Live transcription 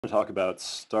To talk about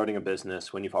starting a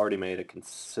business when you've already made a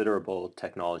considerable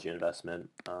technology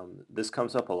investment. This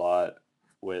comes up a lot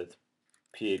with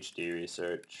PhD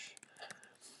research.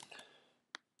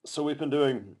 So we've been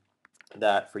doing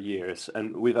that for years,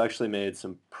 and we've actually made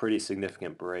some pretty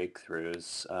significant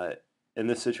breakthroughs. In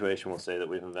this situation, we'll say that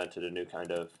we've invented a new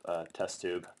kind of test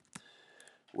tube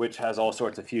which has all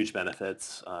sorts of huge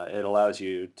benefits. It allows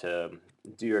you to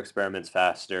do your experiments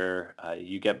faster.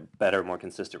 You get better, more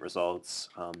consistent results.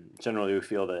 Generally, we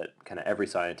feel that kind of every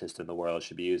scientist in the world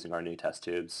should be using our new test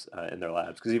tubes in their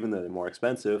labs because even though they're more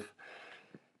expensive,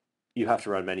 you have to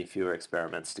run many fewer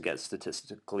experiments to get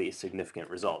statistically significant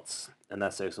results, and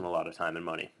that saves them a lot of time and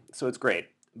money. So it's great,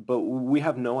 but we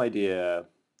have no idea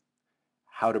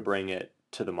how to bring it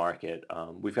to the market.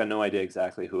 We've got no idea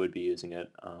exactly who would be using it.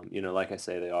 Like I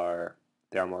say, they are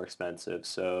more expensive.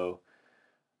 So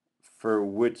for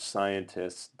which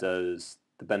scientists does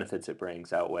the benefits it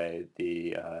brings outweigh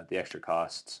the extra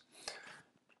costs?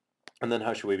 And then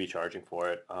how should we be charging for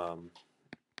it?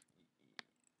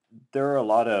 There are a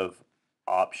lot of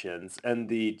options, and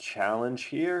the challenge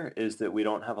here is that we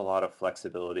don't have a lot of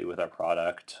flexibility with our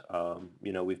product.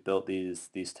 We've built these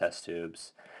test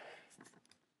tubes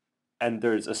and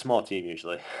there's a small team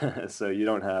usually, so you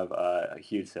don't have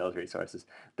huge sales resources.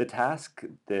 The task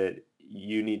that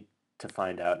you need to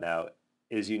find out now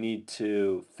is you need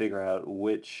to figure out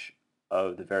which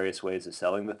of the various ways of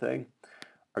selling the thing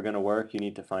are going to work. You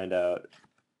need to find out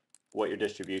what your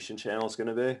distribution channel is going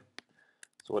to be,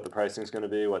 so what the pricing is going to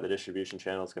be, what the distribution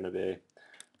channel is going to be,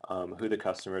 who the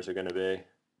customers are going to be,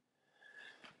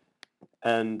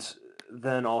 and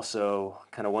then also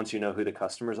kind of once you know who the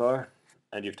customers are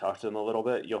and you've talked to them a little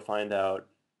bit, you'll find out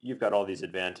you've got all these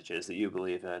advantages that you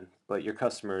believe in, but your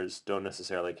customers don't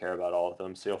necessarily care about all of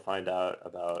them. So you'll find out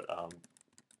about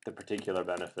the particular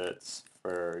benefits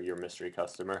for your mystery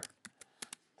customer.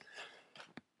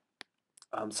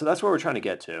 So that's where we're trying to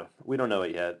get to. We don't know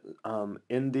it yet.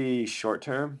 In the short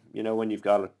term, when you've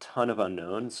got a ton of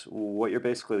unknowns, what you're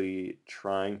basically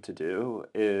trying to do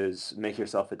is make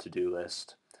yourself a to-do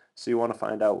list. So you want to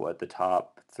find out what the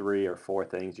top 3 or 4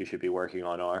 things you should be working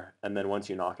on are, and then once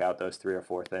you knock out those 3 or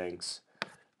 4 things,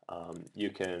 you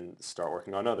can start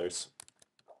working on others.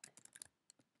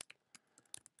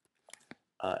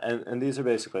 And these are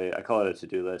basically, I call it a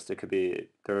to-do list. It could be,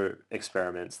 they're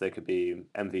experiments. They could be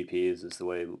MVPs is the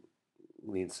way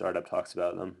Lean Startup talks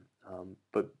about them.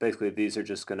 But basically, these are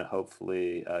just going to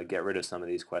hopefully get rid of some of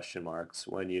these question marks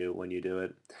when you do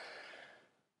it.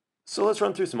 So let's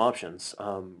run through some options.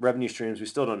 Revenue streams, we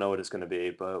still don't know what it's going to be,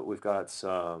 but we've got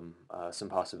some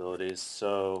possibilities.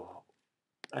 So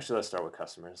actually, let's start with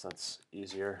customers. That's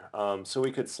easier. So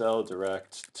we could sell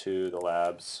direct to the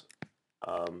labs.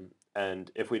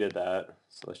 And if we did that,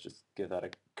 so let's just give that a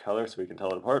color so we can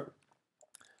tell it apart.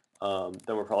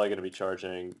 Then we're probably going to be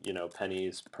charging,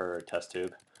 pennies per test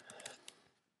tube.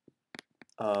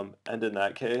 And in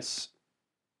that case,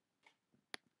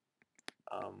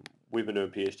 we've been doing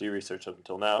PhD research up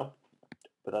until now,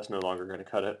 but that's no longer going to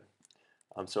cut it.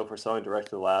 So if we're selling direct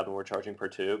to the lab and we're charging per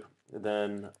tube,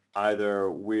 then either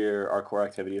our core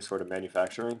activity is sort of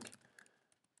manufacturing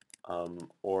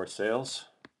or sales.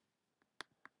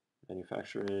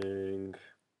 Manufacturing,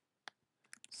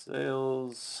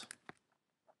 sales.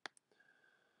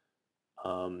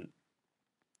 And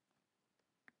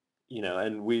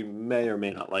we may or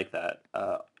may not like that.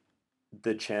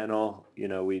 The channel,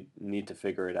 we need to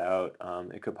figure it out.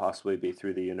 It could possibly be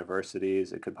through the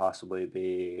universities. It could possibly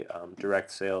be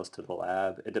direct sales to the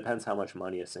lab. It depends how much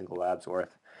money a single lab's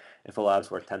worth. If a lab's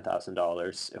worth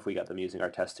 $10,000, if we got them using our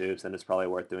test tubes, then it's probably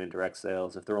worth doing direct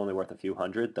sales. If they're only worth a few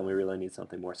hundred, then we really need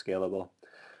something more scalable.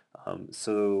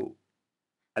 So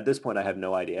at this point, I have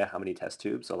no idea how many test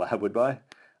tubes a lab would buy.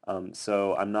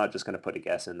 So I'm not just going to put a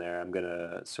guess in there. I'm going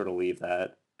to sort of leave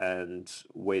that and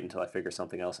wait until I figure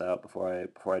something else out before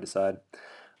I decide.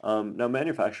 Now,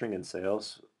 manufacturing and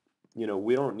sales,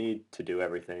 we don't need to do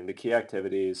everything. The key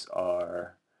activities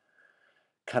are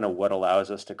kind of what allows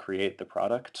us to create the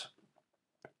product.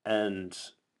 And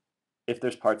if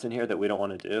there's parts in here that we don't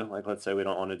want to do, like let's say we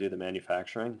don't want to do the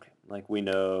manufacturing, like we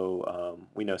know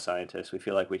scientists, we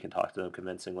feel like we can talk to them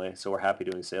convincingly, so we're happy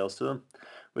doing sales to them.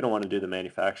 We don't want to do the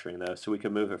manufacturing though, so we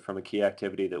can move it from a key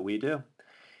activity that we do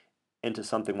into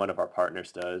something one of our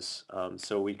partners does.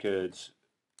 So we could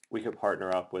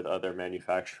partner up with other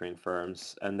manufacturing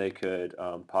firms, and they could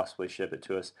possibly ship it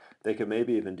to us. They could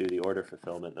maybe even do the order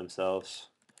fulfillment themselves.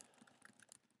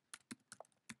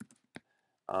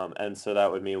 And so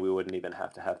that would mean we wouldn't even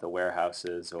have to have the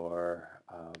warehouses or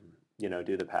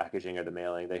do the packaging or the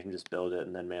mailing. They can just build it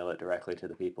and then mail it directly to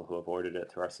the people who have ordered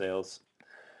it through our sales.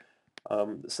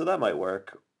 So that might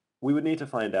work. We would need to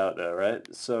find out though, right?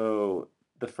 So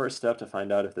the first step to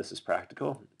find out if this is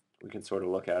practical, we can sort of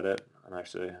look at it. I'm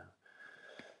actually,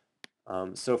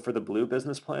 so for the blue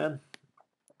business plan,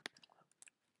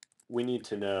 we need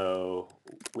to know,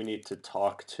 we need to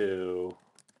talk to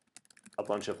a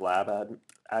bunch of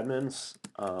admins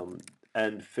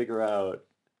and figure out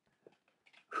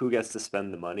who gets to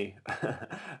spend the money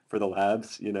for the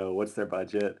labs. You know, what's their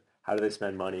budget? How do they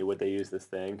spend money? Would they use this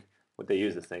thing? Would they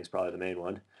use this thing is probably the main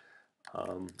one.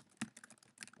 Um,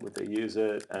 would they use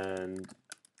it, and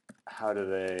how do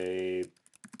they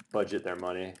budget their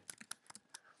money?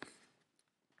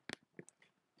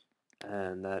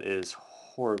 And that is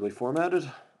horribly formatted.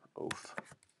 Oof.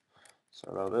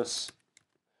 Sorry about this.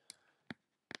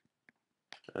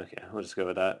 Okay, we'll just go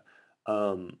with that.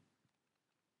 Um,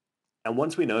 and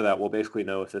once we know that, we'll basically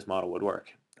know if this model would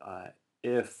work.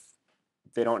 If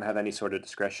they don't have any sort of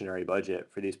discretionary budget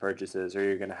for these purchases, or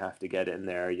you're going to have to get in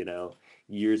there, you know,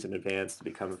 years in advance to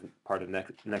become part of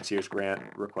next year's grant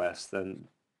request, then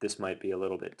this might be a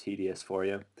little bit tedious for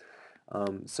you.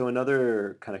 So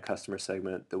another kind of customer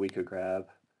segment that we could grab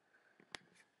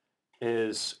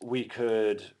is we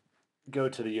could go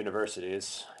to the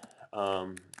universities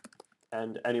um,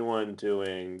 and anyone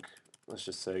doing, let's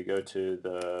just say, go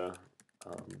to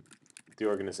um, the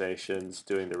organizations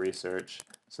doing the research.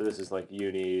 So this is like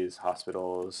unis,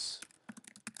 hospitals,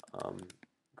 um,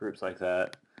 groups like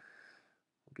that.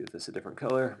 I'll give this a different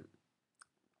color.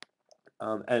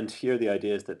 And here the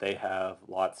idea is that they have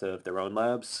lots of their own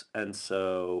labs, and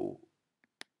so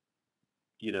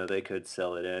you know they could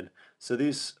sell it in. So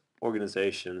these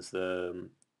organizations, the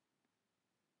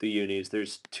unis,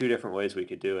 there's two different ways we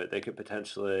could do it. They could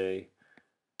potentially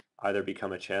either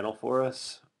become a channel for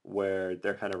us where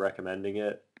they're kind of recommending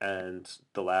it and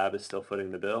the lab is still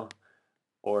footing the bill,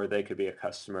 or they could be a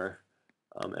customer.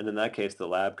 And in that case, the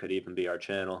lab could even be our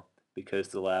channel because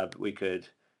the lab, we could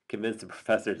convince the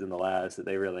professors in the labs that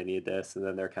they really need this, and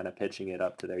then they're kind of pitching it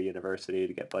up to their university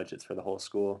to get budgets for the whole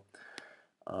school.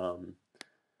 Um,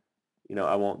 you know,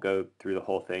 I won't go through the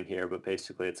whole thing here, but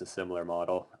basically it's a similar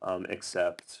model,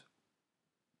 except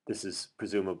this is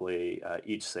presumably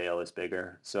each sale is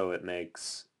bigger, so it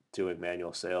makes doing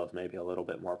manual sales maybe a little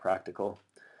bit more practical.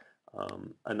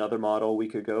 Another model we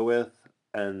could go with,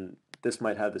 and this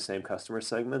might have the same customer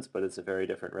segments, but it's a very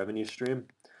different revenue stream,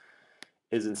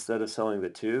 is instead of selling the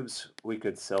tubes, we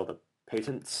could sell the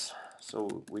patents.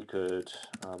 So we could,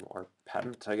 or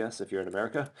patent, I guess, if you're in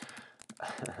America.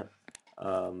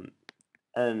 um,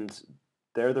 and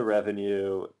they're the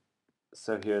revenue.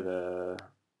 So here the,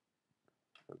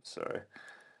 oops, sorry.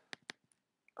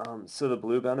 So the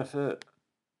blue benefit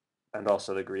and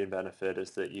also the green benefit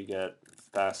is that you get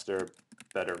faster,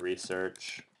 better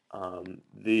research.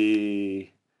 The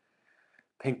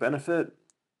pink benefit,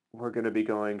 we're going to be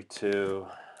going to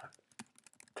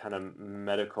kind of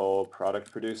medical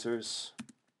product producers,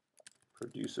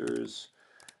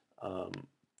 um,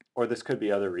 or this could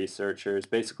be other researchers,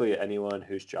 basically anyone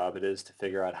whose job it is to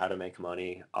figure out how to make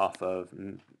money off of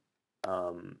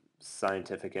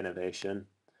scientific innovation.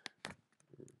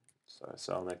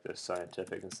 So I'll make this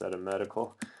scientific instead of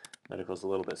medical. Medical is a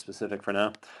little bit specific for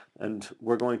now. And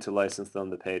we're going to license them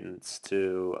the patents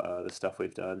to the stuff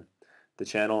we've done. The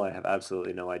channel, I have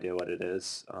absolutely no idea what it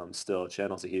is. Still,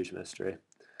 channel's a huge mystery.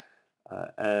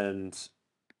 And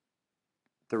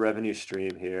the revenue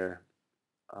stream here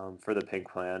for the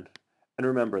pink plan. And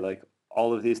remember, like,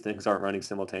 all of these things aren't running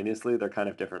simultaneously. They're kind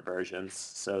of different versions.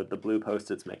 So the blue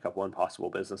post-its make up one possible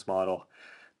business model.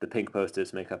 The pink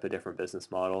post-its make up a different business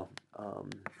model.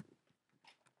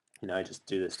 You know, I just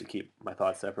do this to keep my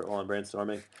thoughts separate while I'm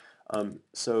brainstorming.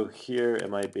 So here it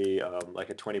might be like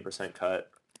a 20% cut,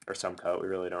 or some cut, we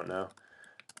really don't know,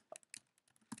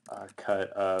 cut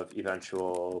of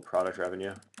eventual product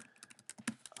revenue.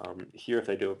 Here, if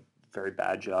they do a very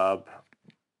bad job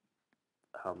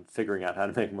figuring out how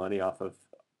to make money off of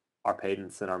our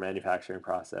patents and our manufacturing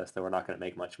process, then we're not going to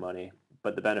make much money.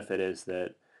 But the benefit is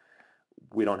that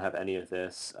we don't have any of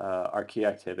this. Our key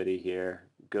activity here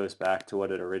goes back to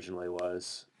what it originally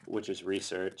was, which is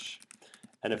research.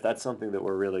 And if that's something that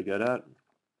we're really good at,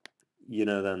 you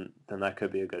know, then that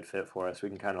could be a good fit for us. We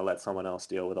can kind of let someone else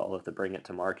deal with all of the bring it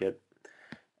to market.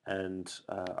 And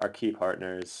our key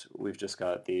partners, we've just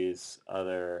got these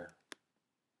other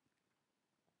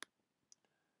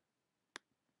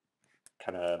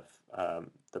kind of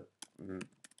the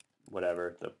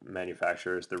whatever, the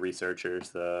manufacturers, the researchers,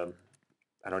 the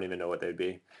I don't even know what they'd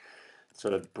be,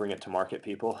 sort of bring it to market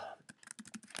people.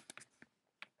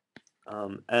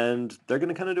 And they're going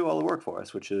to kind of do all the work for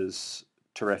us, which is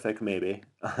terrific, maybe.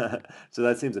 So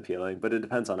that seems appealing, but it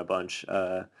depends on a bunch.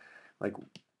 Like,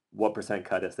 what percent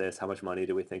cut is this? How much money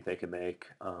do we think they can make?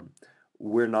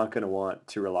 We're not going to want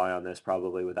to rely on this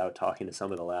probably without talking to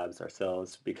some of the labs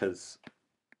ourselves because,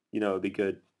 it'd be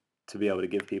good to be able to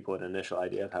give people an initial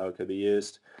idea of how it could be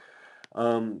used.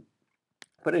 Um,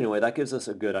 but anyway, that gives us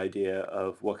a good idea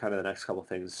of what kind of the next couple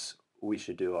things we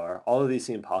should do are. All of these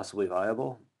seem possibly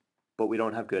viable, but we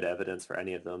don't have good evidence for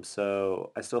any of them.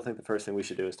 So I still think the first thing we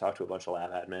should do is talk to a bunch of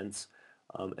lab admins.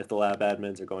 If the lab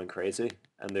admins are going crazy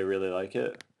and they really like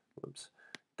it, oops,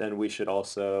 then we should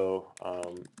also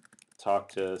talk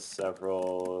to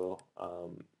several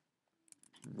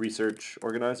research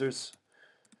organizers.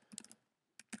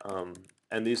 Um,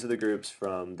 and these are the groups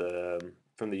from the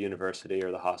university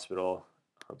or the hospital.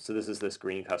 So this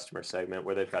green customer segment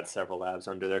where they've got several labs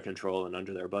under their control and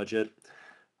under their budget.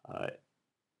 Uh,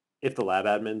 if the lab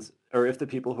admins or if the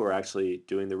people who are actually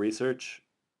doing the research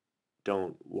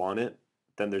don't want it,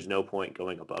 then there's no point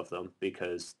going above them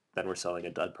because then we're selling a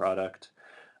dud product.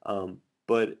 Um,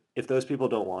 but if those people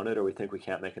don't want it or we think we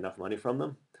can't make enough money from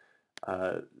them,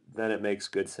 uh, then it makes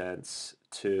good sense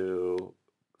to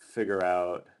figure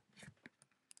out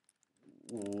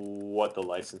what the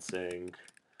licensing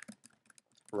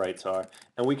rights are.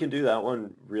 And we can do that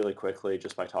one really quickly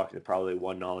just by talking to probably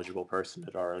one knowledgeable person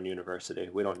at our own university.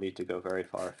 We don't need to go very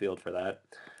far afield for that.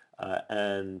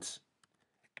 And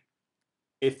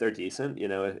if they're decent,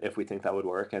 if we think that would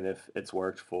work and if it's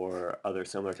worked for other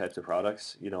similar types of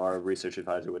products, our research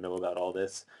advisor would know about all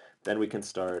this, then we can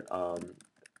start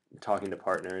talking to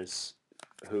partners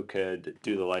who could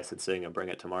do the licensing and bring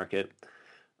it to market.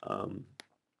 Um,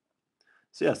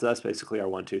 so yeah, so that's basically our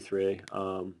 1, 2, 3.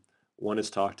 One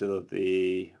is talk to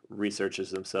the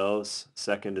researchers themselves.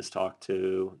 Second is talk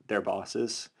to their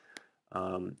bosses.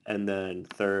 And then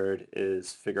third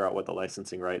is figure out what the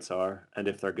licensing rights are, and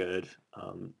if they're good,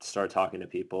 start talking to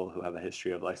people who have a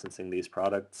history of licensing these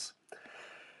products.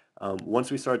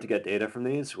 Once we start to get data from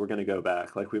these, we're going to go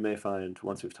back. Like we may find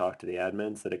once we've talked to the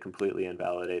admins that it completely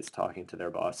invalidates talking to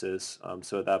their bosses.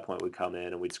 So at that point, we'd come in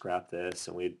and we'd scrap this,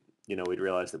 and we'd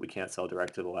realize that we can't sell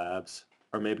direct to the labs,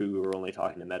 or maybe we were only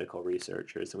talking to medical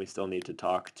researchers, and we still need to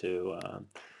talk to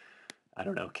I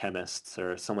don't know, chemists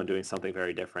or someone doing something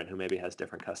very different who maybe has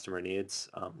different customer needs.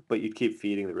 But you'd keep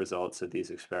feeding the results of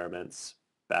these experiments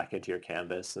back into your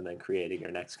canvas and then creating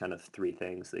your next kind of three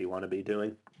things that you want to be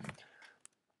doing.